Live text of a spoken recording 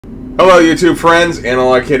Hello YouTube friends,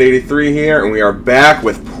 AnalogKid83 here, and we are back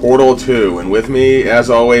with Portal 2, and with me, as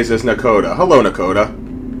always, is Nakoda. Hello, Nakoda.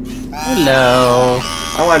 Hello.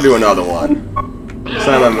 I want to do another one. This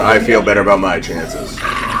time I feel better about my chances.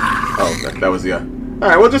 Oh, that was the...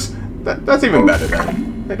 Alright, well just... That's even better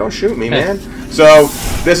then. Hey, don't shoot me, man. So,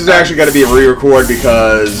 this is actually going to be a re-record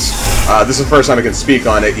because this is the first time I can speak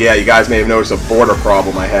on it. Yeah, you guys may have noticed a border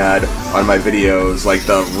problem I had on my videos. Like,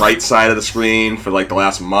 the right side of the screen for, like, the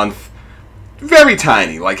last month. Very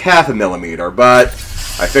tiny, like half a millimeter, but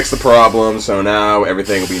I fixed the problem, so now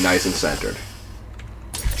everything will be nice and centered.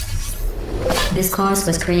 This course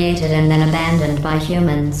was created and then abandoned by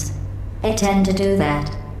humans. They tend to do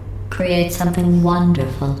that. Create something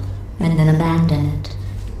wonderful, and then abandon it.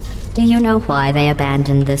 Do you know why they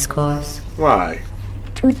abandoned this course? Why?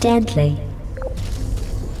 Too deadly.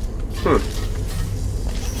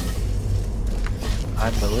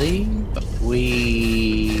 I believe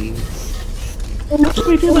we... What did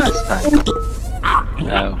we do last time?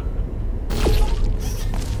 No.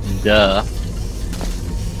 Duh.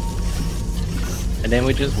 And then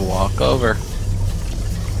we just walk over.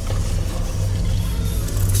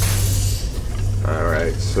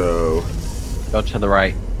 Alright, so... Go to the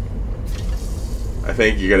right. I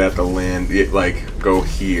think you're gonna have to land, like, go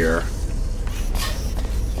here.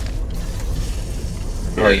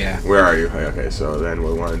 Oh yeah. Where are you? Okay, so then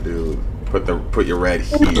we want to do... Put your red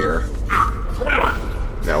here.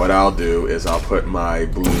 Now what I'll do is I'll put my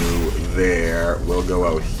blue there. We'll go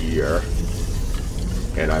out here.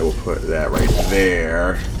 And I will put that right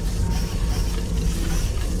there.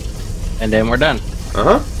 And then we're done.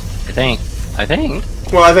 Uh-huh. I think.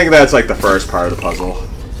 Well, I think that's like the first part of the puzzle.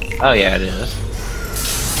 Oh yeah, it is.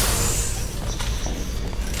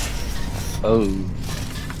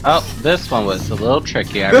 Oh, this one was a little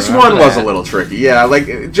tricky. This one was a little tricky, yeah.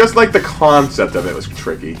 Like, just like the concept of it was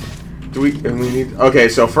tricky. Do we need... Okay,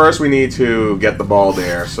 so first we need to get the ball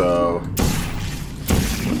there, so...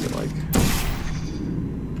 What's it like?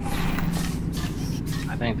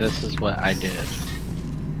 I think this is what I did.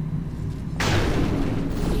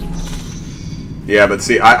 Yeah, but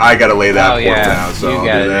see, I gotta lay that port yeah. down, so You I'll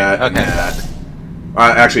gotta do that do it. and Okay.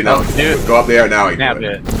 that. Actually, no. Oh, do it. Go up there, now I Now do do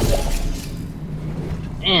it. it.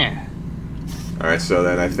 Yeah. Alright, so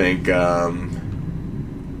then I think,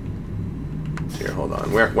 here, hold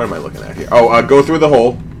on. What am I looking at here? Oh, go through the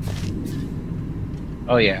hole.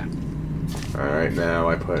 Oh yeah. Alright, now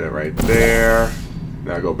I put it right there.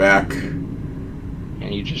 Now go back.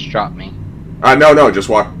 And you just dropped me. No, just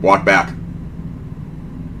walk back.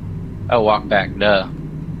 Oh, walk back, duh.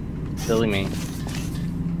 Silly me.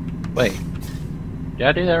 Wait. Did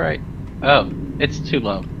I do that right? Oh, it's too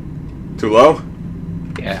low. Too low?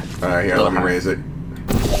 Yeah. Alright, here, let me raise it.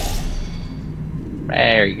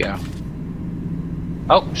 There you go.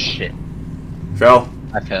 Oh, shit. Fell?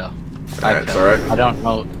 I fell. Alright, it's alright. I don't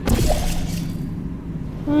know.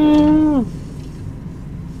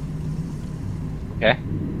 Okay.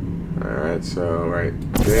 Alright, so right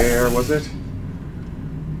there, was it?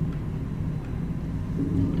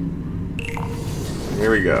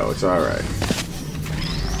 Here we go, it's alright.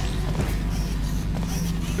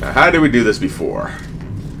 Now, how did we do this before?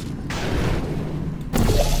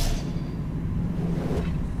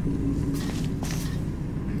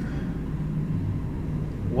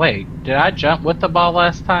 Wait, did I jump with the ball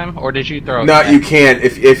last time, or did you throw it? No, back? you can't.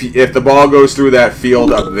 If the ball goes through that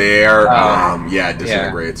field up there, yeah, it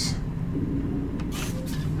disintegrates.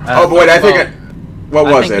 Oh, boy, I think what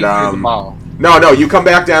was it? You threw the ball. No, you come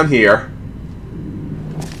back down here.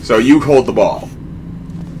 So you hold the ball.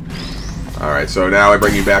 Alright, so now I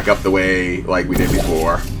bring you back up the way like we did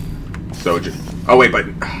before. So, oh wait, but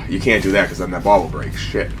you can't do that because then that ball will break.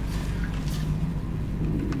 Shit.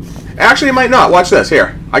 Actually, it might not. Watch this.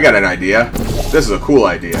 Here, I got an idea. This is a cool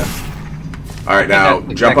idea. Alright, now,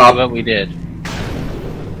 That's jump exactly up. what we did.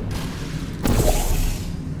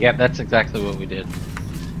 Yep, that's exactly what we did.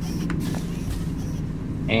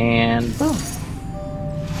 And boom.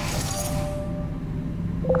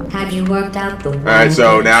 Have you worked out the Alright,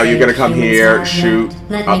 so now you're gonna come here, shoot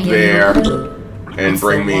up there, and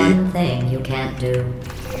bring me... one thing you can't do.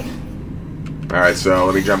 Alright, so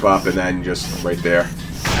let me jump up and then just right there.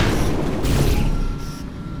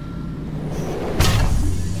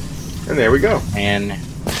 And there we go. And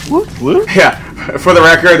whoop whoop. Yeah, for the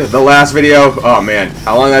record, the last video, oh man,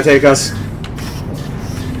 how long did that take us?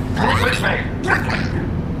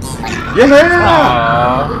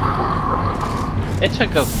 Yeah! It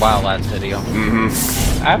took a while last video.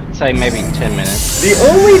 Mm-hmm. I would say maybe 10 minutes. The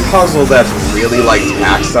only puzzle that's really, like,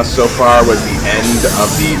 taxed us so far was the end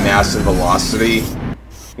of the massive velocity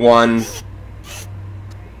one.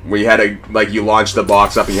 We had to, like, you launch the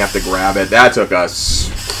box up and you have to grab it. That took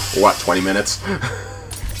us, what, 20 minutes?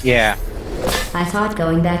 Yeah. I thought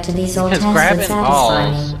going back to these old Because tests would grabbing satisfy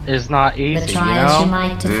balls me. is not easy, But you try as you know?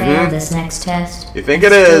 might to fail this next test. You think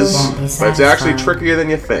it still is, won't be but it's actually satisfied. trickier than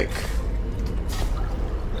you think.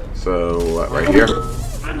 So, right here.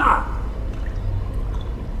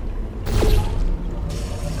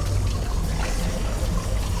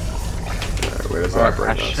 Where does that I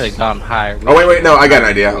bring should us? have gone higher. Oh, wait, no, I got an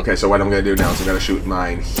idea. Okay, so what I'm going to do now is I'm going to shoot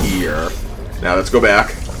mine here. Now, let's go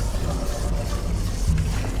back.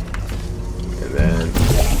 And then,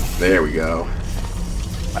 there we go.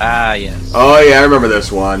 Ah, yes. Oh, yeah, I remember this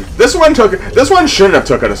one. This one shouldn't have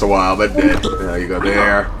taken us a while, but it did. Now you go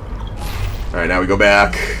there. Alright, now we go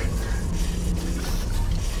back.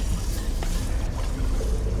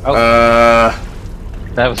 Oh.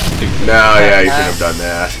 That was stupid. No, yeah, you should have done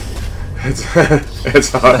that. It's That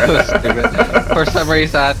was hard. stupid. For some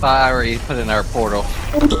reason, I thought I already put in our portal.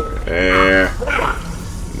 There.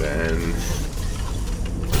 Then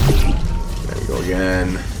we go again.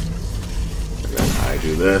 And then I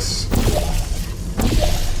do this.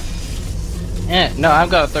 No, I'm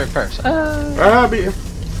going third first. Beat you.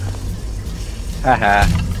 Haha.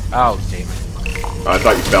 Oh, damn it. Oh, I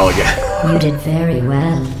thought you fell again. You did very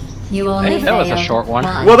well. You only Hey, that was a failed short one.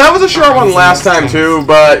 once. Well, that was a short one Once last in this time test. too,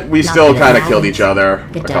 but we Not still that it kind of matters. killed each other a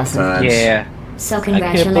It couple doesn't. times. Yeah. So I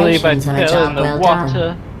can't believe I congratulations on a fell in job the well water.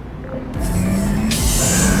 done.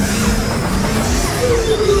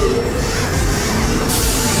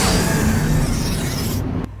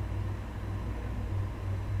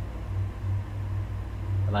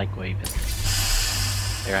 I like waving.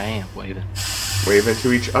 There I am, waving. Waving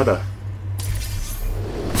to each other.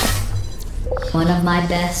 One of my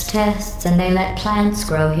best tests, and they let plants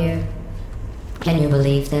grow here. Can you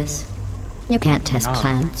believe this? You can't test No.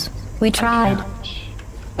 plants. We tried.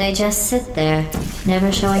 They just sit there,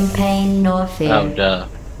 never showing pain nor fear. Oh, duh.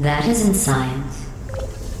 That isn't science.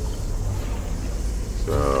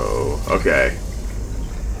 So, okay.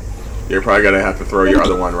 You're probably gonna have to throw your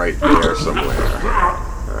other one right there somewhere.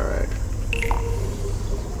 Alright.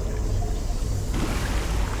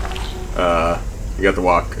 You got to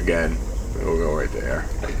walk again. We'll go right there.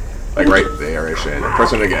 Like right there-ish, and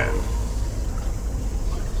press it again.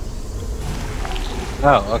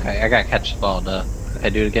 Oh, okay. I gotta catch the ball, duh. Okay,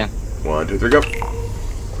 do it again. 1, 2, 3, go.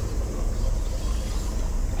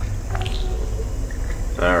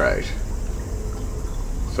 Alright.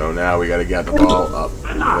 So now we gotta get the ball up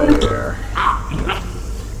there.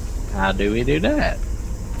 How do we do that?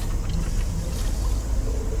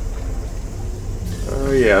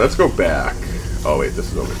 Oh yeah, let's go back. Oh wait,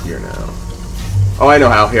 this is over here now. Oh, I know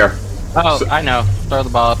how. Here. Oh, So- I know. Throw the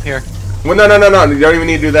ball up here. Well, no. You don't even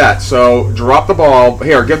need to do that. So drop the ball.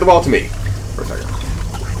 Here, give the ball to me. For a second.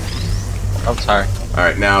 Oh, sorry. All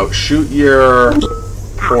right, now shoot your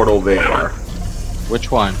portal there.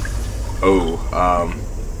 Which one? Oh,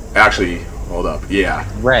 actually, hold up. Yeah.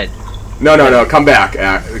 Red. No. Come back.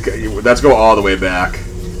 Okay, let's go all the way back.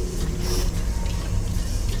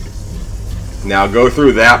 Now go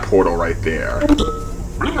through that portal right there.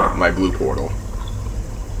 My blue portal.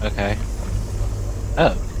 Okay.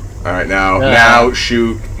 Oh. All right, now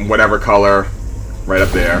shoot whatever color right up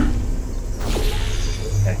there.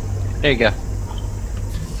 Okay. There you go.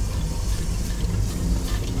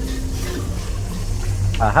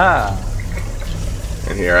 Aha.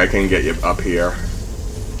 And here, I can get you up here.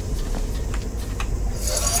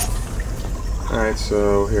 Alright,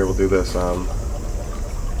 so here, we'll do this.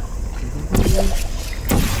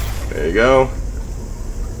 There you go.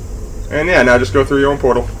 And yeah, now just go through your own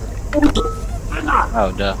portal.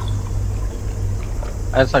 Oh, duh.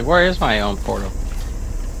 I was like, where is my own portal?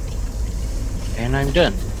 And I'm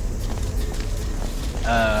done.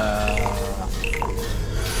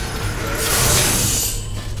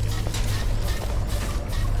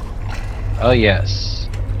 Oh, yes.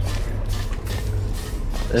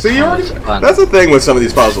 This See, you one already. is fun. That's the thing with some of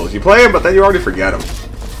these puzzles. You play them, but then you already forget them.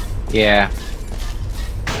 Yeah.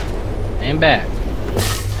 And back.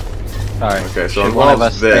 Sorry. Okay, so should one of involves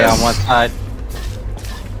us stay this. on one side?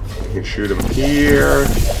 You can shoot them here.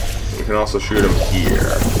 You can also shoot them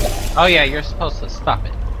here. Oh yeah, you're supposed to stop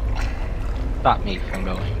it. Stop me from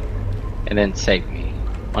going. And then save me.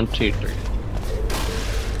 1, 2, 3.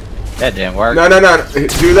 That didn't work. No.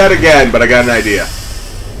 Do that again, but I got an idea.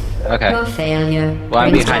 Okay. Your failure Well,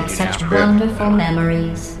 I'm brings behind back you such now. Yeah. wonderful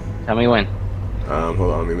memories. Tell me when. Hold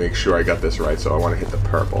on, let me make sure I got this right. So I want to hit the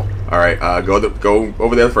purple. All right, go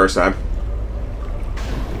over there the first time.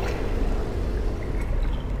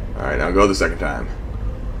 All right, now go the second time.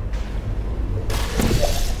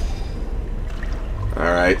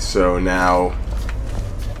 Alright, so now...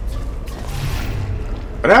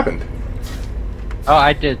 What happened? Oh,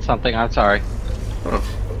 I did something. I'm sorry. Huh.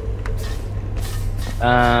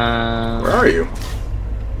 Where are you?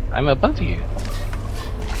 I'm above you.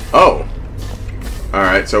 Oh.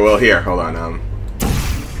 Alright, so well here, hold on,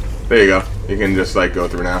 there you go. You can just like go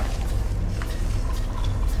through now.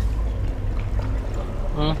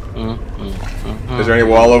 Is there any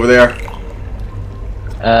wall over there?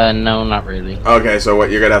 No, not really. Okay, so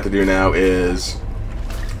what you're gonna have to do now is...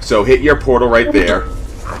 So hit your portal right there.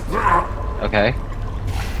 Okay.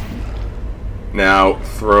 Now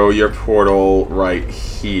throw your portal right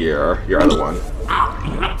here. Your other one.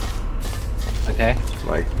 Okay.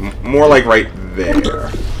 Like, more like right there.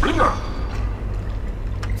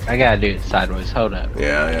 I gotta do it sideways. Hold up.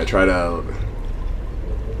 Yeah, try to...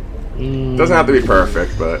 Doesn't have to be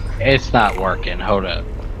perfect, but... It's not working. Hold up.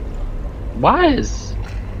 What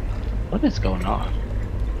is going on?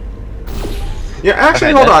 Yeah, actually,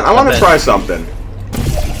 Okay, hold on. I want to that's- try something.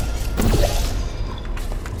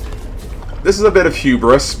 This is a bit of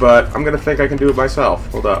hubris, but I'm gonna think I can do it myself.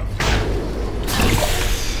 Hold up.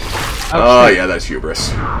 Oh, shit. yeah, that's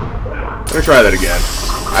hubris. Let me try that again.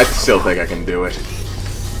 I still think I can do it.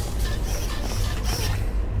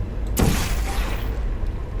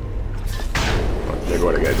 I think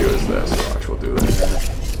what I gotta do is this. Watch, we'll do this.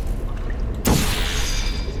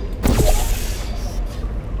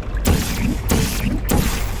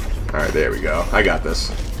 Alright, there we go. I got this.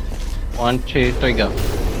 1, 2, 3, go.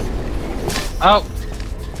 Oh,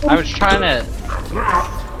 I was trying to.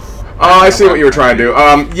 Oh, I see what you were trying to do.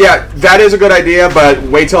 Yeah, that is a good idea, but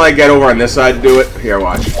wait till I get over on this side to do it. Here,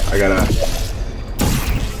 watch. I gotta...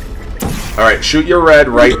 Alright, shoot your red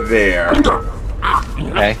right there.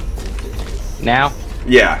 Okay. Now?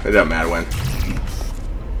 Yeah, it doesn't matter when.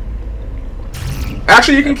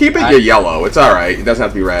 Actually, you can keep it your yellow. It's alright. It doesn't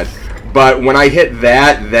have to be red. But when I hit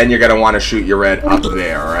that, then you're gonna want to shoot your red up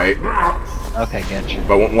there, alright? Okay, gotcha.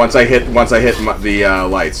 But once I hit the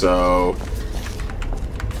light, so...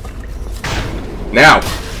 Now!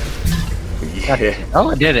 Yeah. Oh,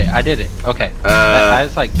 I did it. I did it. Okay. I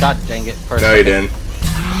was like, God dang it. For a No, you second.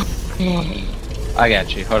 didn't. I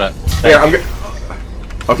got you. Hold up. Here,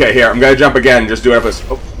 Okay, here, I'm gonna jump again. Just do it up as...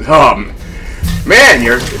 Man,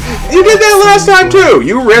 you did that last time, too!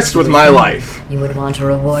 You risked with my life. You would want a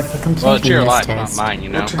reward for completing Well, it's your this life, test. not mine, you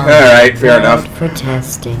know? Alright, fair enough. For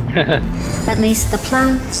testing. At least the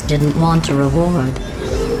plants didn't want a reward.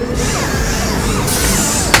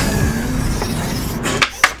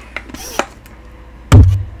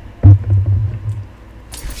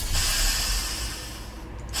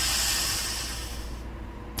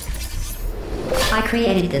 I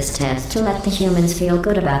created this test to let the humans feel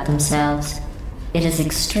good about themselves. It is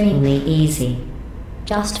extremely easy.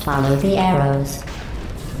 Just follow the arrows.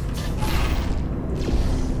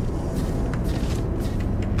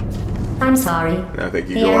 I'm sorry. I think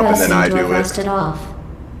you The go up arrows and then seem I to have do it. rusted off.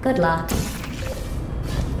 Good luck.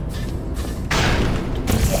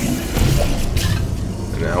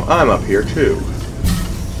 Now I'm up here, too.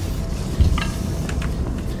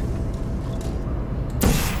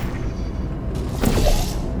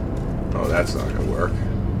 Oh, that's not gonna work.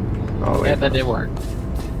 Oh, Yeah, wait. that did work.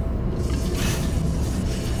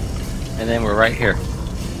 And then we're right here.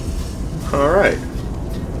 Alright.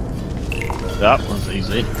 That was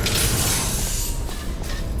easy.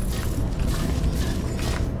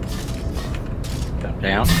 Go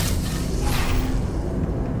down.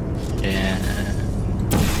 And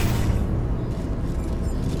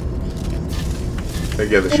I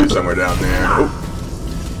think you have to shoot somewhere down there. Oh.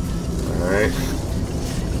 Alright.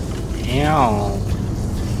 Ow.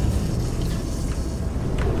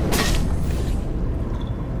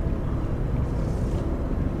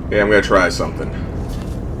 Yeah, I'm gonna try something.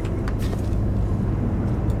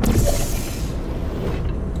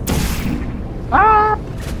 Ah!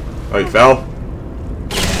 Oh, you fell?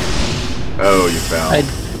 Oh, you fell.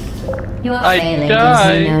 You are I failing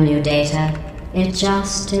died. to see no new data. It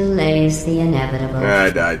just delays the inevitable. I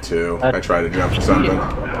died too. I tried to jump to something.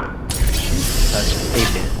 That's a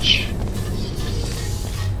bitch.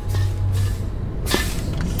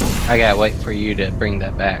 I gotta wait for you to bring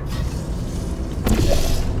that back.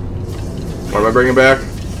 What am I bringing back?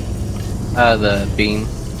 The beam.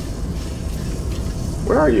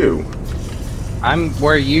 Where are you? I'm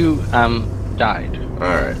where you, died.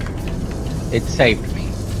 Alright. It saved me.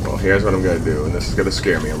 Well, here's what I'm gonna do, and this is gonna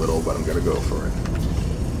scare me a little, but I'm gonna go for it.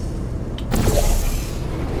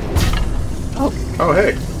 Oh,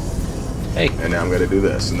 hey. Hey. And now I'm gonna do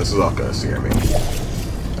this, and this is all gonna scare me.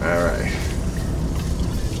 Alright.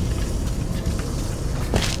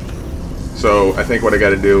 So I think what I got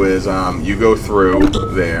to do is you go through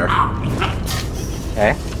there.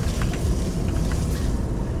 Okay.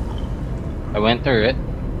 I went through it.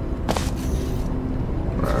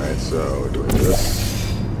 Alright, so doing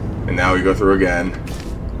this. And now we go through again.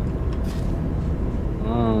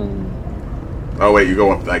 Oh wait, you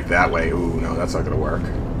go up like that way. Ooh, no, that's not gonna work.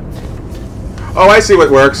 Oh, I see what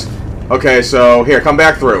works. Okay, so here, come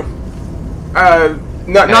back through.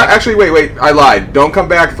 Not actually. Wait. I lied. Don't come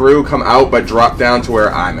back through. Come out, but drop down to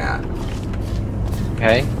where I'm at.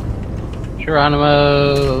 Okay.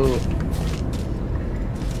 Geronimo.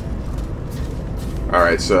 All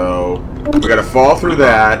right, so we gotta fall through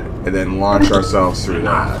that and then launch ourselves through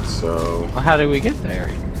that. So. Well, how did we get there?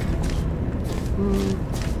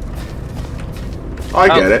 I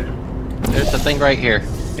get it. There's the thing right here.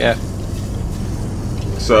 Yeah.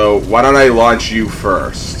 So why don't I launch you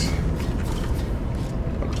first?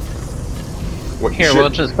 What, Here, we'll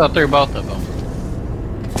just go through both of them.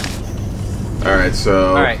 All right,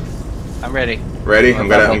 so. All right, I'm ready. Ready? I'm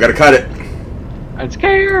gonna cut it. I'm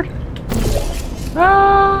scared.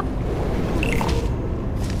 Ah!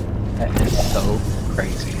 That is so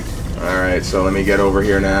crazy. All right, so let me get over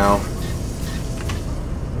here now.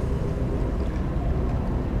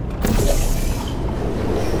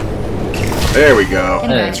 There we go.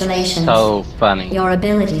 Congratulations. So funny. Your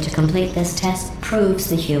ability to complete this test proves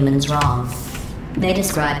the humans wrong. They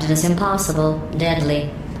described it as impossible, deadly,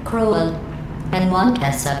 cruel, and one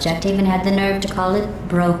test subject even had the nerve to call it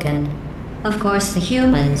broken. Of course, the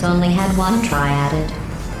humans only had one try at it.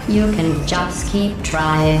 You can just keep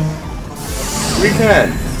trying. We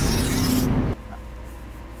can.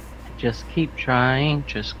 Just keep trying.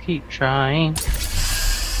 Just keep trying.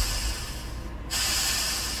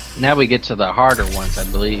 Now we get to the harder ones, I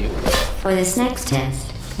believe. For this next test,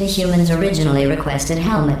 the humans originally requested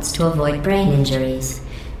helmets to avoid brain injuries.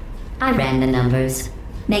 I ran the numbers.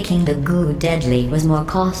 Making the goo deadly was more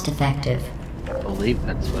cost-effective. I believe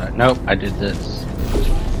that's what I... Nope, I did this.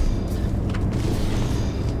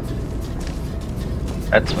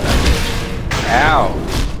 That's what I did. Ow!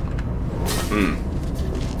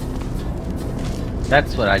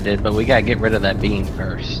 That's what I did, but we gotta get rid of that beam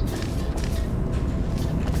first.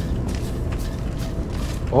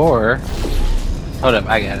 Or... Hold up,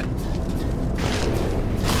 I got it.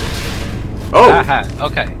 Oh! Aha,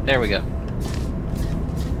 okay, there we go.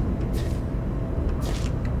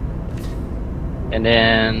 And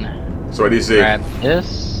then... So what do you see? Grab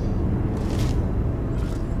this.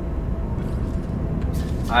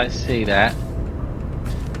 I see that.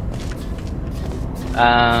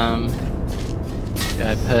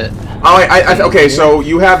 I put... Oh, okay, so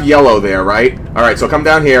you have yellow there, right? Alright, so come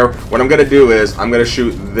down here. What I'm going to do is, I'm going to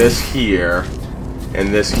shoot this here, and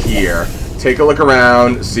this here. Take a look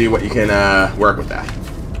around, see what you can work with that.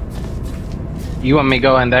 You want me to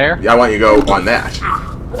go in there? Yeah, I want you to go on that.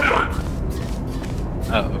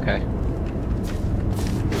 Oh, okay.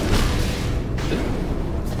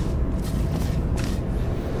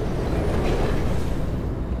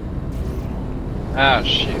 Oh,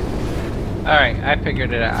 shoot. Alright, I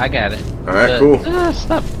figured it out. I got it. Alright, cool.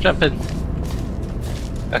 Stop jumping.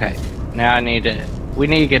 Okay, now we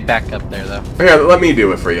need to get back up there, though. Here, let me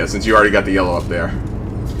do it for you, since you already got the yellow up there.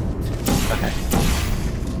 Okay.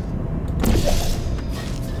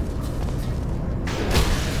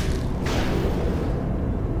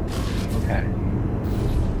 Okay.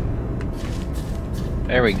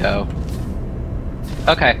 There we go.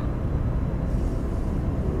 Okay.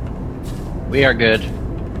 We are good.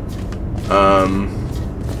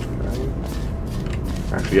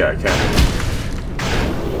 Actually, yeah, I can.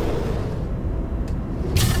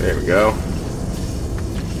 There we go.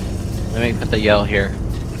 Let me put the yell here.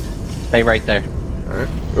 Stay right there. Alright.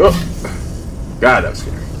 Oh! God, that was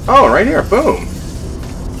scary. Oh, right here. Boom!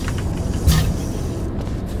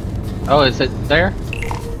 Oh, is it there?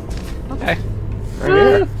 Okay. Right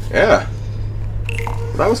here. Yeah.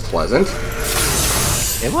 Well, that was pleasant.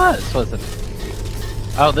 It was, wasn't it?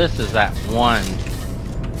 Oh, this is that one.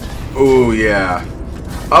 Ooh, yeah.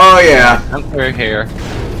 Oh, yeah. I'm through here.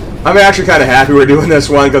 I'm actually kind of happy we're doing this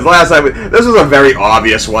one, because last time, this was a very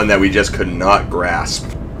obvious one that we just could not grasp.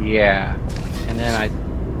 Yeah. And then I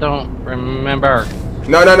don't remember.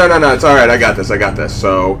 No, it's alright, I got this.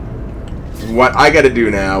 So, what I gotta do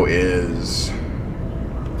now is...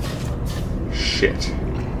 Shit.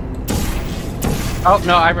 Oh,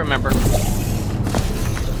 no, I remember. I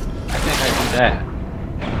think I do that.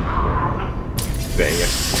 Dang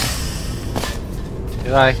it.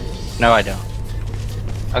 Do I? No, I don't.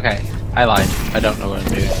 Okay, I lied. I don't know what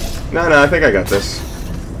I'm doing. No, I think I got this.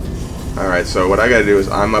 Alright, so what I gotta do is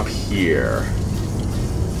I'm up here.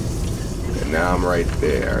 now I'm right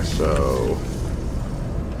there, so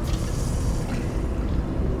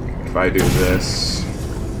if I do this...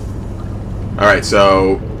 Alright,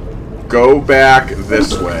 so go back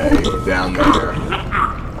this way, down there.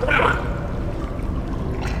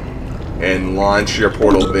 And launch your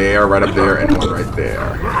portal there, right up there, and one right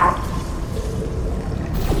there.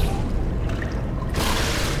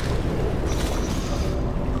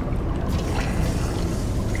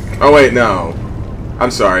 Oh wait, no.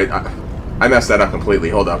 I'm sorry. I messed that up completely.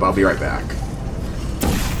 Hold up, I'll be right back.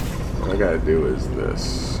 What I gotta do is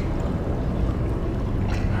this.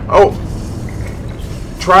 Oh!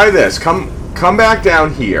 Try this. Come back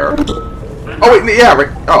down here. Oh wait, yeah, right.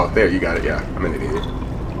 Oh, there, you got it, yeah. I'm an idiot.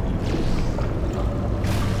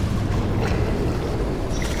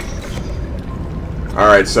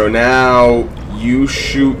 Alright, so now you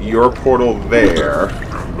shoot your portal there.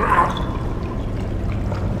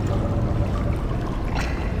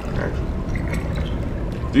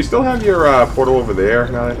 Do you still have your portal over there,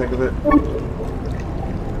 now that I think of it?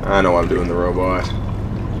 I know I'm doing the robot.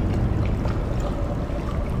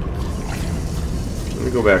 Let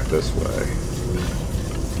me go back this way.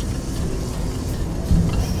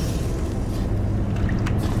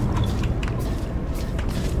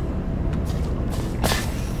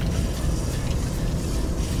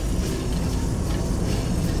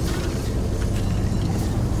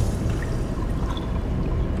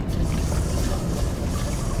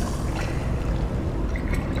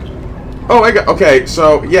 Oh, I got... Okay,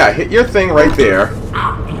 so, yeah, hit your thing right there.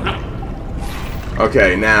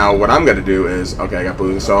 Okay, now, what I'm gonna do is... Okay, I got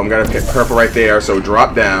blue, so I'm gonna hit purple right there, so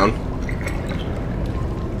drop down.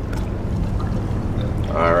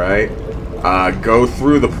 Alright. Go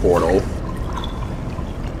through the portal.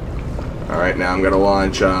 Alright, now I'm gonna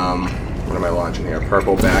launch, what am I launching here?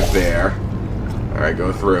 Purple back there. Alright,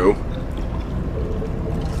 go through.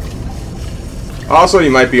 Also,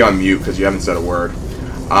 you might be on mute, because you haven't said a word.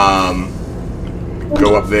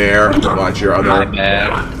 Go up there, launch your other... My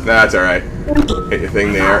bad. That's alright. Hit your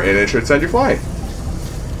thing there, and it should send you flying.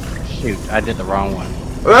 Shoot, I did the wrong one.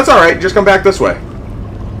 Well, that's alright, just come back this way.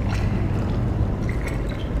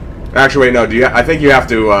 Actually, wait, no, do you... I think you have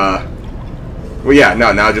to, Well, yeah,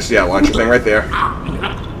 no, now just, yeah, launch your thing right there.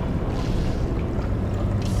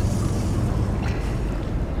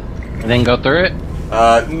 And then go through it?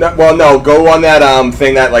 No, well, no, go on that,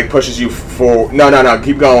 thing that, like, pushes you forward. No,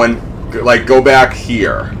 keep going. Like, go back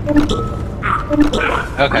here.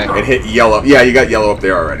 Okay. And hit yellow. Yeah, you got yellow up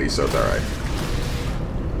there already, so it's alright.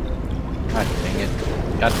 God dang it.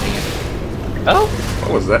 God dang it. Oh!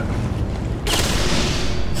 What was that?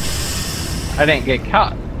 I didn't get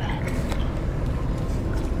caught.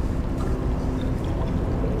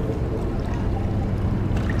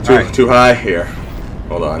 Too high? Here.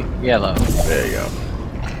 Hold on. Yellow. There you go.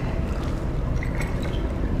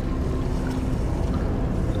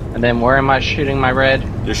 And then where am I shooting my red?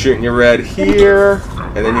 You're shooting your red here,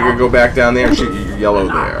 and then you're going to go back down there and shoot your yellow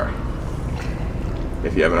there.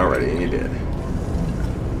 If you haven't already, and you did.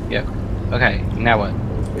 Yep. Okay, now what?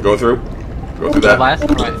 You go through. Go through The that. last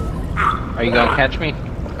one. Are you gonna catch me?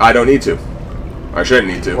 I don't need to. I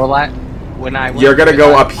shouldn't need to. Well, when I You're gonna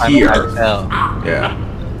go up here. I fell. Yeah.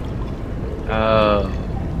 Oh.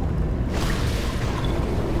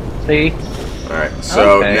 See? Alright,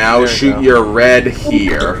 so Okay, now there we shoot go. your red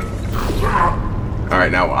here.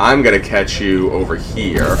 Alright, now I'm gonna catch you over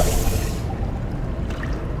here.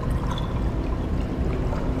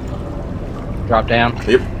 Drop down.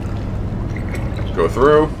 Yep. Go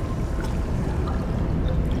through.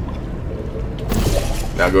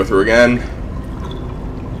 Now go through again.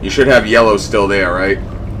 You should have yellow still there, right?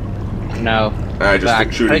 No. Alright, just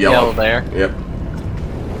Back. shoot a Put yellow. there. Yep.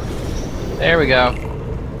 There we go.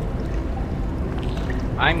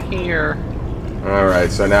 I'm here.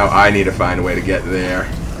 Alright, so now I need to find a way to get there.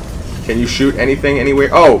 Can you shoot anything anywhere?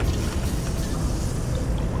 Oh!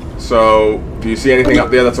 So, do you see anything up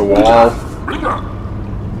there that's a wall?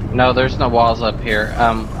 No, there's no walls up here.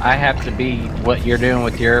 I have to be what you're doing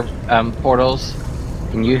with your portals,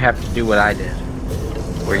 and you have to do what I did.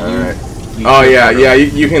 Where Alright. you Oh took yeah, it yeah.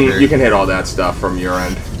 over. You can hit all that stuff from your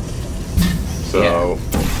end. So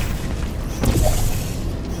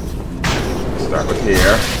start with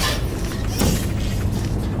here.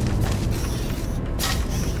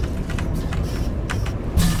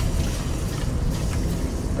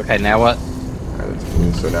 Okay, now what? Alright, that's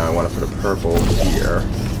blue. So now I want to put a purple here.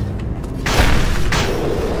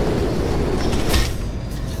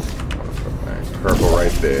 Alright, purple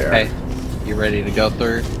right there. Okay, you ready to go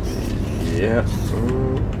through? Yeah.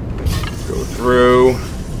 Go through.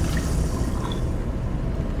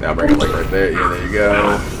 Now bring it like right there. Yeah, there you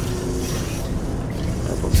go.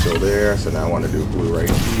 go there. So now I want to do blue right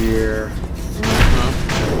here.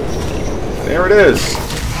 There it is.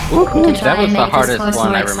 Woohoo, that was the hardest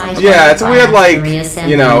one I remember. Yeah, it's a weird, like,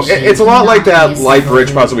 you know, it's a lot like that light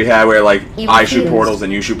bridge puzzle we had where, like, I shoot portals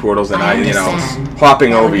and you shoot portals and I, you know,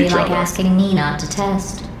 hopping over each like other. Asking me not to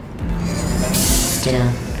test. Still,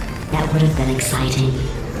 that would have been exciting.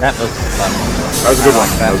 That was fun. That was a good one.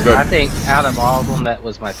 That was good. I think out of all of them, that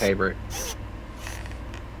was my favorite.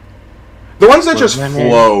 The ones that just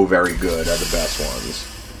flow very good are the best ones.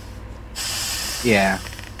 Yeah.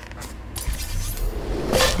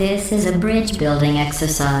 This is a bridge building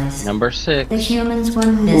exercise. Number 6. The humans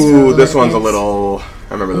were miserable. Ooh, this at one's a little...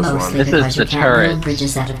 I remember this Mostly one. This is because the you can't build turret.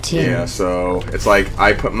 bridges out of tin. Yeah, so it's like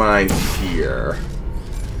I put mine here.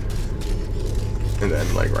 And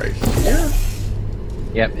then, like, right here.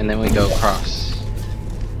 Yep, and then we go across.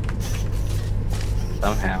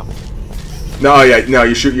 Somehow. No, yeah, no,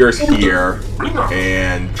 you shoot yours here.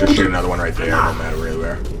 And just shoot another one right there. No matter really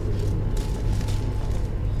where.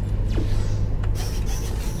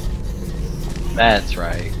 That's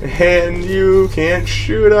right. And you can't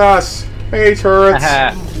shoot us. Hey, turrets.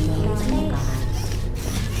 Haha.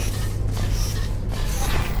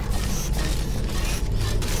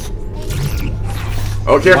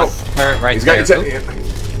 Oh, careful. Turret right He's got there. your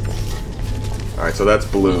Alright, so that's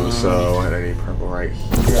blue, so and I need purple right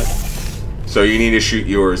here. So you need to shoot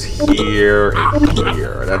yours here and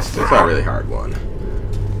here. That's not a really hard one.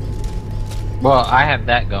 Well, I have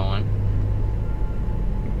that going.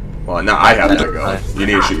 Well, now I have that going. You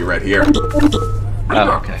need to shoot your red here.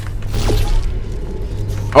 Oh, okay.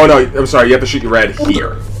 Oh no, I'm sorry, you have to shoot your red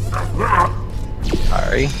here.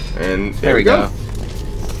 Sorry. And There we go.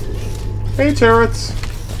 Hey, turrets.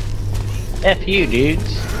 F you,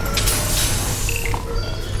 dudes.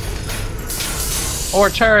 Or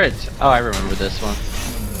turrets. Oh, I remember this one.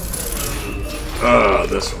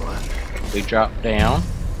 This one. We drop down,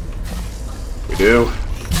 We do.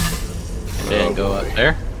 then go up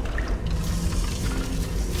there.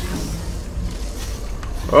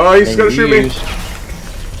 Oh, he's Then gonna shoot me. use-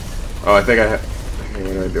 Oh, I think I have.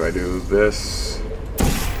 Okay, what do? I do this.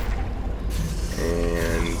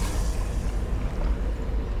 And.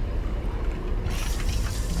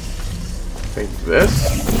 I think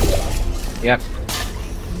this. Yep.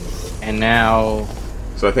 And now,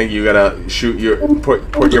 So I think you gotta shoot your put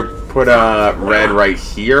red right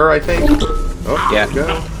here. I think. Oh, Yeah. there we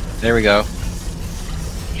go. there we go.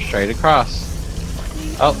 Straight across.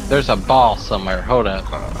 Oh, there's a ball somewhere. Hold up.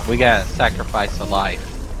 We gotta sacrifice a life.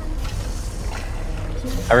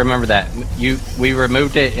 I remember that. We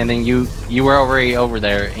removed it, and then you were already over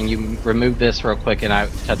there, and you removed this real quick, and I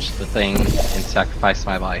touched the thing and sacrificed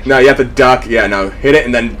my life. No, you have to duck. Yeah, no, hit it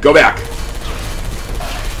and then go back.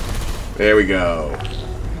 There we go.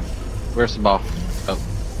 Where's the ball? Oh,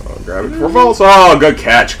 Oh, grab it. Revolts. Oh, good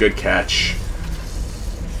catch. Good catch.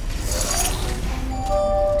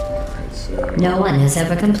 Alright, so. No one has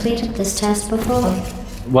ever completed this test before.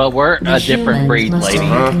 well, we're The a different humans breed, must lady.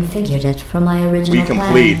 have reconfigured it from my original We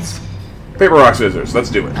complete. plans. Paper, rock, scissors. Let's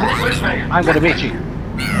do it. I'm gonna beat you.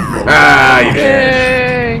 Ah, you did.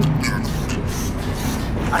 Yay!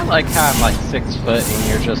 I like how I'm like 6 foot and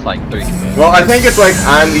you're just like 3 foot. Well, I think it's like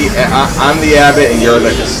I'm the Abbott and you're the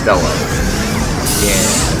Costello.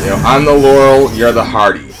 Yeah. You know, I'm the Laurel, you're the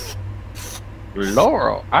Hardy.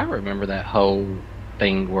 Laurel. I remember that whole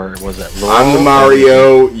thing where was it Laurel? I'm the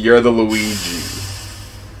Mario, you're the Luigi.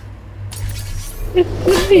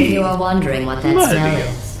 If you are wondering what that smell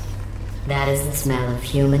is, that is the smell of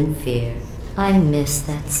human fear. I miss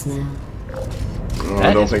that smell. Oh, I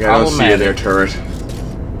That don't is think I don't see you there, problematic. turret.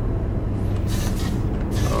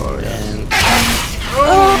 Oh, yes. And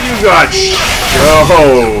Oh, you got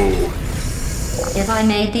oh. If I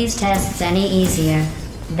made these tests any easier,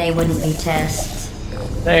 they wouldn't be tests.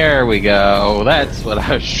 there we go. That's what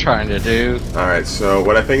I was trying to do. Alright, so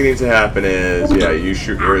what I think needs to happen is, yeah, you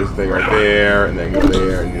shoot your thing right there, and then go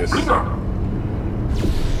there, and just...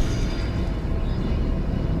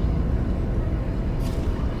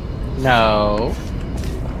 No.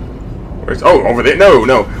 Where's, oh, over there? No,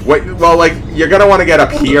 no. Wait, well, like, you're gonna want to get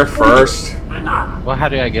up here first. Well, how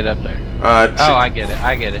do I get up there? Oh, I get it.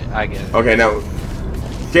 I get it. I get it. Okay, now...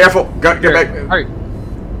 Careful! Get back! Hurry.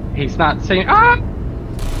 He's not seeing. Ah!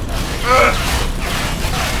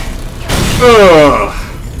 Ugh.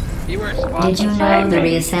 You were supposed Did you to know the save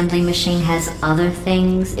me. reassembly machine has other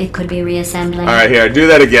things it could be reassembling? Alright, here, do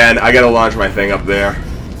that again. I gotta launch my thing up there.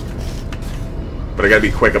 But I gotta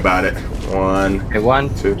be quick about it. 1, Okay, 1,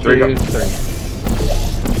 2, 2, 3, go. 3.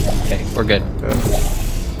 Okay, we're good.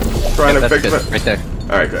 Trying to That's fix good. it. Right there.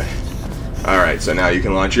 Alright, good. Alright, so now you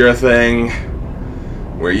can launch your thing.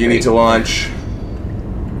 Where you need to launch.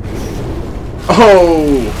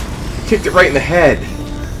 Oh! Kicked it right in the head.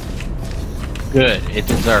 Good, it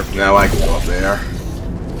deserved it. Now I can go up there.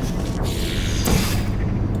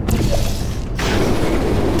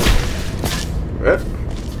 Yep.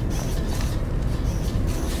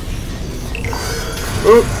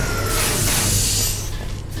 Oop.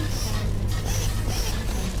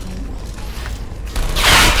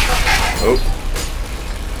 Oh.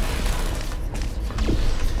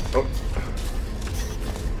 Oh.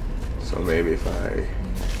 So maybe if I...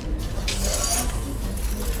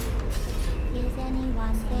 Is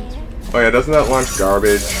anyone there? Oh yeah, doesn't that launch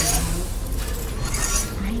garbage?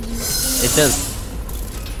 It does.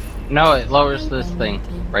 No, it lowers this thing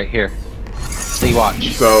right here. See, watch.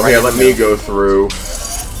 So right yeah, in let the me middle. go through.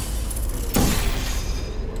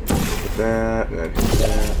 Hit that, and then hit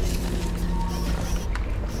that.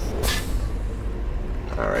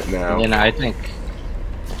 Alright, now. And then I think.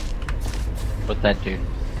 What that do?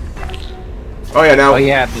 Oh yeah, now. Oh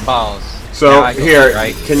yeah, the balls. So Now I go here, through,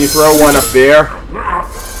 right? can you throw one up there?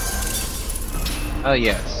 Oh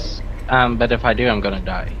yes. But if I do, I'm gonna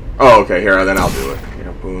die. Oh, okay. Here, then I'll do it.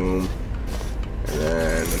 Yeah, boom, and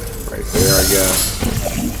then right there, I guess.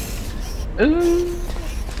 Ooh.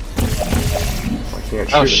 I can't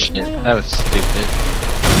shoot Oh him. shit, that was stupid.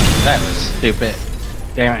 That was stupid.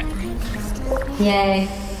 Damn it. Yay,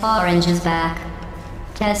 Orange is back.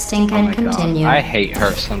 Testing Oh can my continue. God. I hate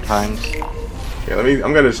her sometimes. Yeah, let me.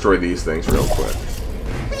 I'm gonna destroy these things real quick.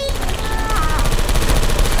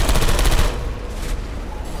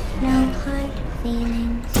 No hard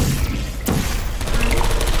feelings.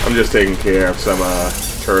 I'm just taking care of some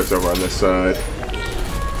turrets over on this side.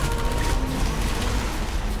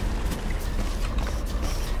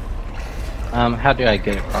 How do I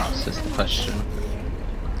get across is the question.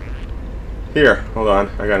 Here, hold on.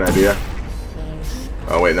 I got an idea.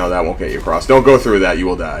 Oh wait, no, that won't get you across. Don't go through that. You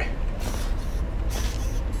will die.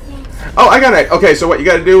 Oh, I got it. Okay, so what you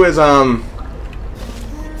got to do is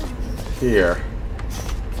here.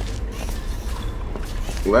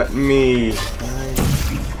 Let me. I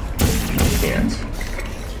can't.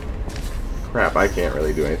 Crap, I can't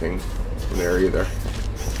really do anything from there either.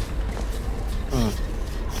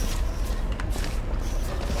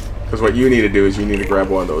 Because what you need to do is you need to grab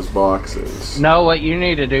one of those boxes. No, what you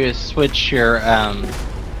need to do is switch your,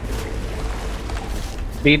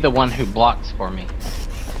 be the one who blocks for me.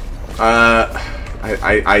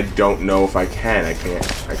 I don't know if I can. I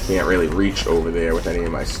can't really reach over there with any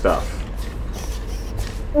of my stuff.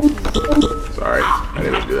 Sorry, I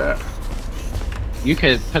didn't mean to do that. You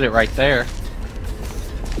could put it right there.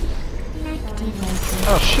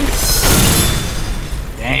 Oh shoot.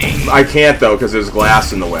 Dang. I can't though, because there's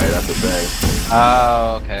glass in the way. That's the thing.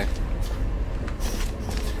 Oh, okay.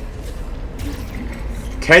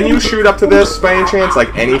 Can you shoot up to this by any chance?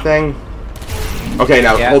 Like anything? Okay,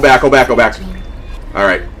 now Yeah. hold back, hold back, hold back. All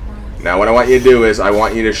right. Now what I want you to do is I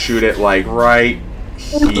want you to shoot it like right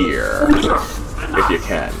here, if you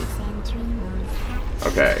can.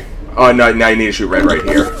 Okay. Oh no! Now you need to shoot right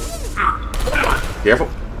here. Careful.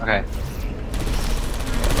 Okay.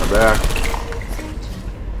 My back.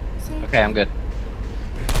 Okay, I'm good.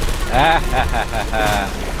 Ah, ha, ha, ha,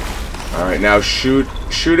 ha. All right. Now shoot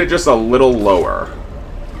it just a little lower.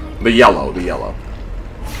 The yellow.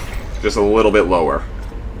 Just a little bit lower.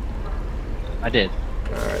 I did.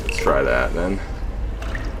 Alright, let's try that then.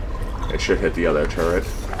 It should hit the other turret.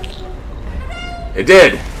 It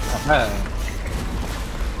did!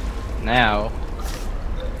 Now.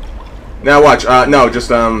 Now watch, no, just,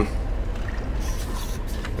 now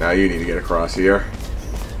you need to get across here.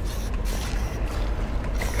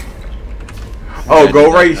 Oh,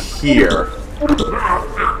 go right here.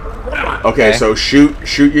 Okay, so shoot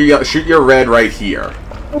your red right here.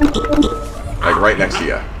 Like right next to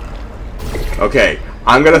you. Okay,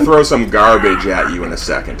 I'm gonna throw some garbage at you in a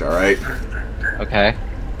second, alright? Okay.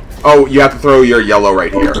 Oh, you have to throw your yellow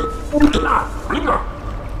right here.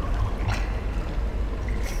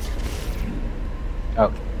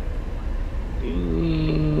 Oh.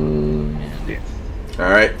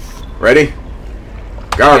 Alright, ready?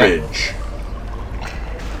 Garbage.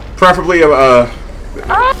 Preferably It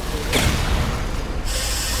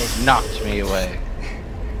knocked me away.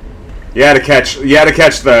 you had to catch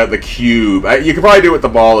the cube. You could probably do it with the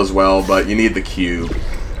ball as well, but you need the cube.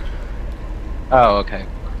 Oh, okay.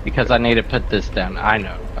 Because I need to put this down. I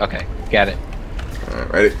know. Okay, got it.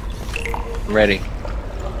 Alright, ready? I'm ready.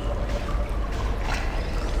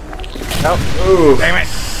 Nope. Ooh. Damn it.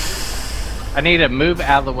 I need to move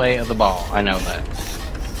out of the way of the ball. I know that.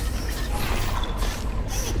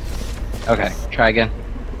 Okay, try again.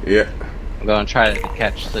 Yeah. I'm going to try to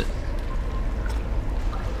catch the...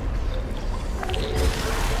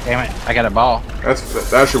 Damn it, I got a ball.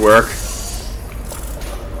 That should work.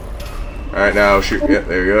 Alright, now shoot. Yeah,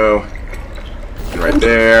 there you go. And right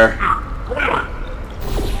there.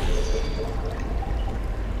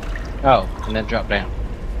 Oh, and then drop down.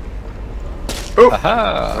 Oh!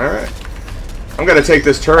 Aha! Alright. I'm gonna take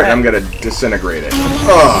this turret and I'm gonna disintegrate it.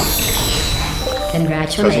 Ugh!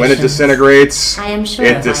 Congratulations. Because when it disintegrates, I am sure it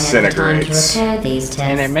if I had the time disintegrates. to repair these tests,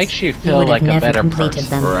 And it makes you you feel would like have a never better completed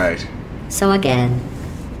person. them. Right. So again,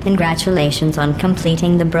 congratulations on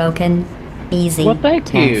completing the broken, easy Well,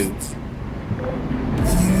 thank you. tests.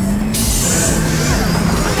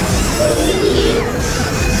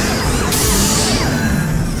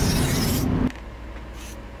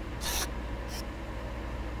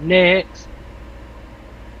 Next.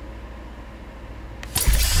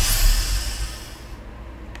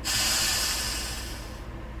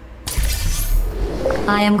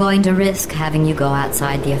 I am going to risk having you go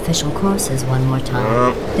outside the official courses one more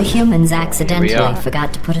time. The humans accidentally are.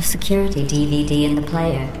 forgot to put a security DVD in the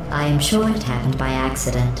player. I am sure it happened by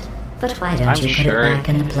accident. But why don't I'm you put sure. it back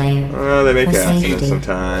in the player? Well, they make For accidents safety.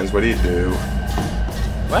 sometimes. What do you do?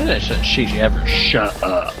 Why did she ever Shut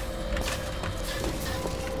up.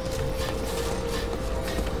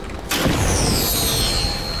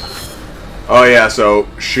 Oh yeah, so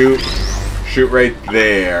shoot right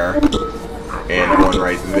there, and one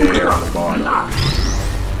right there on the bottom.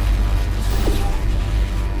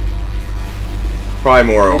 Probably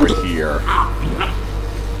more over here.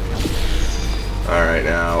 Alright,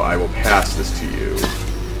 now I will pass this to you.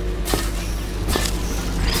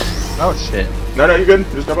 Oh shit. No, you're good.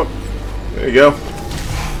 Just jump up. There you go.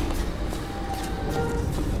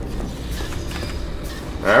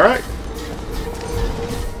 Alright.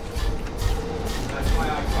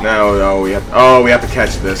 No, we have to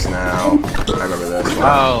catch this now. I remember this one.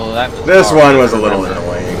 Oh, that was This hard one to was a little remember.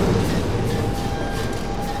 annoying.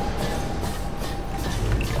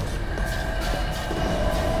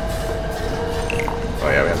 Oh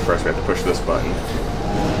yeah, first we have to push this button.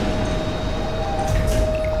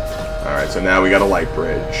 Alright, so now we got a light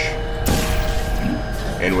bridge.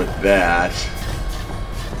 And with that...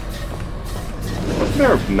 Wasn't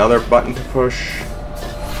there another button to push?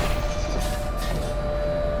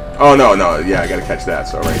 Oh, no, yeah, I gotta catch that.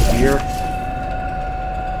 So right here.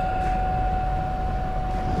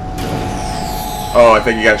 Oh, I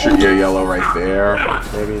think you gotta shoot your yellow right there,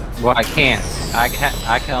 maybe? Well, I can't.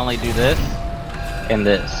 I can only do this and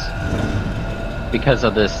this because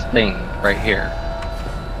of this thing right here.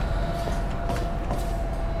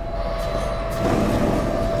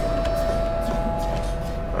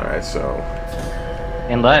 Alright, so...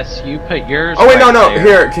 Unless you put yours. Oh wait, right no, there.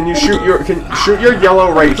 here, can you shoot your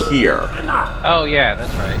yellow right here? Oh yeah,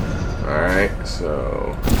 that's right. Alright,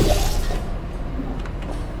 so...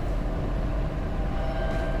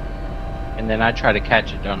 And then I try to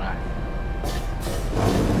catch it, don't I?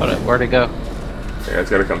 Hold up, where'd it go? Yeah, it's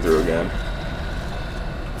gotta come through again.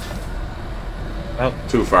 Oh,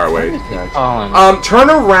 Too far away. Colin. Turn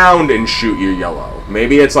around and shoot your yellow.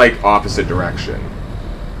 Maybe it's like opposite direction.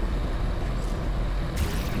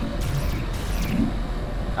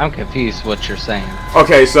 I'm confused what you're saying.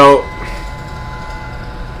 Okay, so...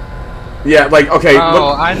 Yeah, like, okay, Oh,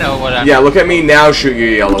 look... I know what I'm... Yeah, look at me now, shoot your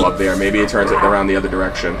yellow up there. Maybe it turns it around the other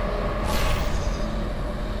direction.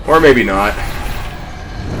 Or maybe not.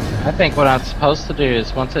 I think what I'm supposed to do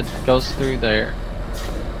is once it goes through there...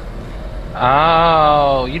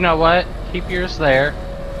 Oh, you know what? Keep yours there.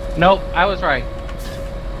 Nope, I was right.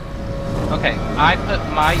 Okay, I put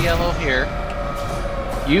my yellow here.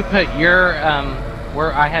 You put your,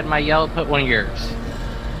 where I had my yellow, put one of yours.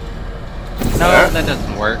 No, Alright. that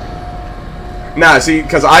doesn't work. Nah, see,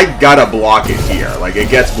 because I gotta block it here. Like, it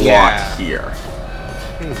gets blocked Yeah. here.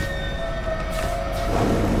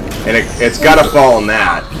 And it's gotta fall in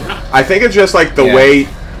that. I think it's just like the Yeah. way...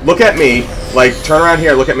 Look at me. Like, turn around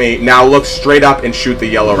here, look at me. Now look straight up and shoot the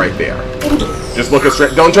yellow right there. Just look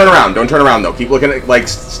straight... Don't turn around. Don't turn around, though. Keep looking at... Like,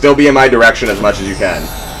 still be in my direction as much as you can.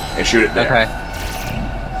 And shoot it there. Okay.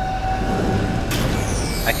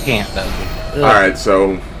 I can't, though. Alright,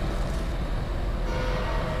 so...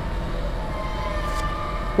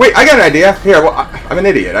 Wait, I got an idea. Here, well, I'm an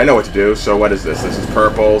idiot. I know what to do. So what is this? This is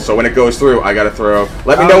purple. So when it goes through, I gotta throw...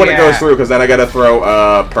 Let me know when it goes through, because then I gotta throw,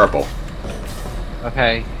 purple.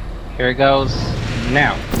 Okay, here it goes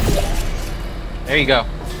now. There you go.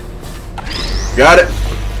 Got it.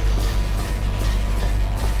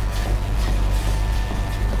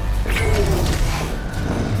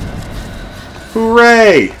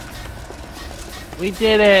 Hooray! We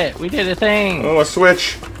did it! We did a thing! Oh, a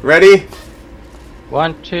switch. Ready?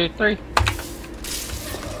 1, 2, 3.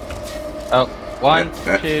 Oh, 1,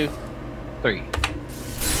 2, 3.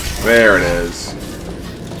 There it is.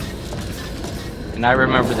 And I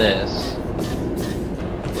remember this.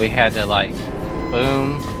 We had to like,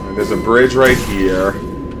 boom. And there's a bridge right here.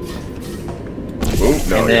 Ooh,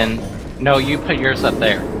 no. And then, no, you put yours up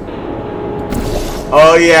there.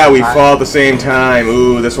 Oh yeah, we fall at the same time.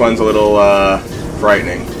 Ooh, this one's a little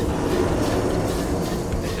frightening. I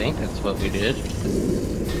think that's what we did.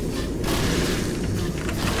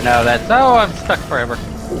 No, that's, oh, I'm stuck forever.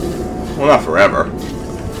 Well, not forever.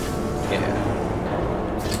 Yeah.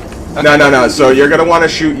 No. So you're gonna want to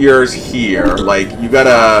shoot yours here. Like you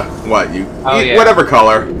gotta what? You yeah. whatever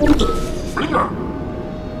color.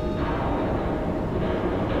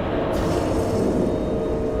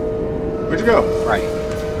 Where'd you go? Right.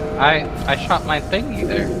 I shot my thingy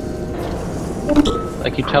there.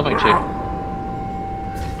 Like you tell me to.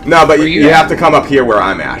 No, but Where you you at? have to come up here where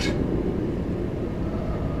I'm at.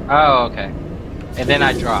 Oh, okay. And then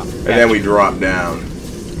I drop. And then we drop down.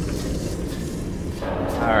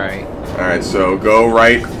 Alright. Alright, so go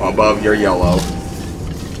right above your yellow.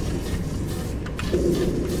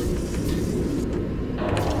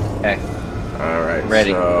 Okay. Alright,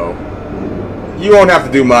 Ready. so you won't have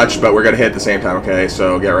to do much, but we're gonna hit at the same time, okay?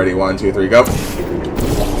 So get ready, 1, 2, 3, go.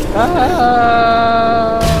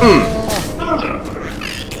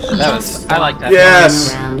 That was, I like that.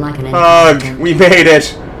 Yes! Around like an Ugh, infant. we made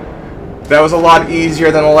it! That was a lot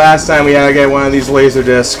easier than the last time we had to get one of these laser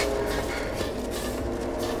discs.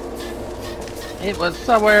 It was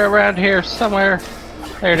somewhere around here, somewhere.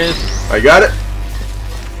 There it is. I got it.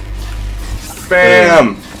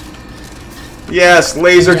 Bam! Yes,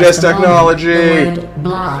 laser disc Just a moment. technology! The word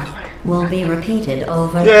block will be repeated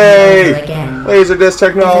over Yay! and over again. Laser disc If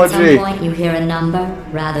at technology! some point you hear a number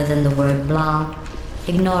rather than the word block,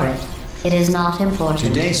 ignore it. It is not important.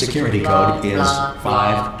 Today's security code is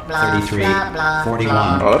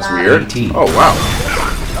 53341. Oh, that's weird. 18. Oh,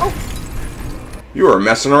 wow. You were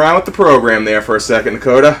messing around with the program there for a second,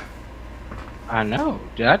 Dakota. I know.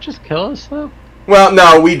 Did I just kill us though? Well,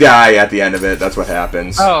 no, we die at the end of it. That's what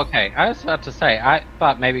happens. Oh, okay. I was about to say, I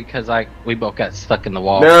thought maybe because we both got stuck in the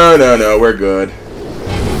wall. No, we're good.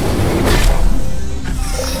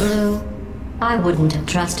 Blue, I wouldn't have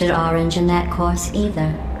trusted Orange in that course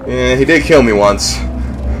either. Yeah, he did kill me once.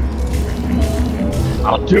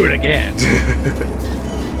 I'll do it again.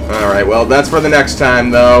 Alright, well, that's for the next time,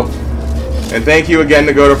 though. And thank you again,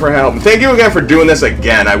 Dakota, for help. And thank you again for doing this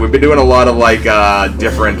again. We've been doing a lot of, like,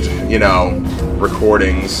 different, you know,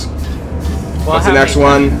 recordings. Well, What's how the next many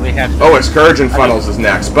one? times we have to- Oh, Excursion Funnels is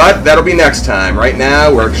next. But that'll be next time. Right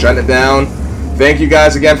now, we're shutting it down. Thank you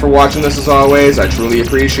guys again for watching this, as always. I truly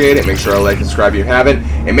appreciate it. Make sure to like and subscribe if you haven't.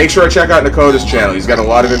 And make sure to check out Dakota's channel. He's got a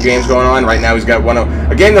lot of good games going on. Right now, he's got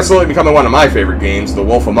a game that's slowly becoming one of my favorite games, The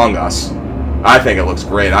Wolf Among Us. I think it looks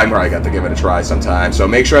great. I'm probably got to give it a try sometime. So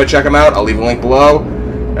make sure to check him out. I'll leave a link below.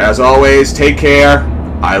 As always, take care.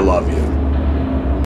 I love you.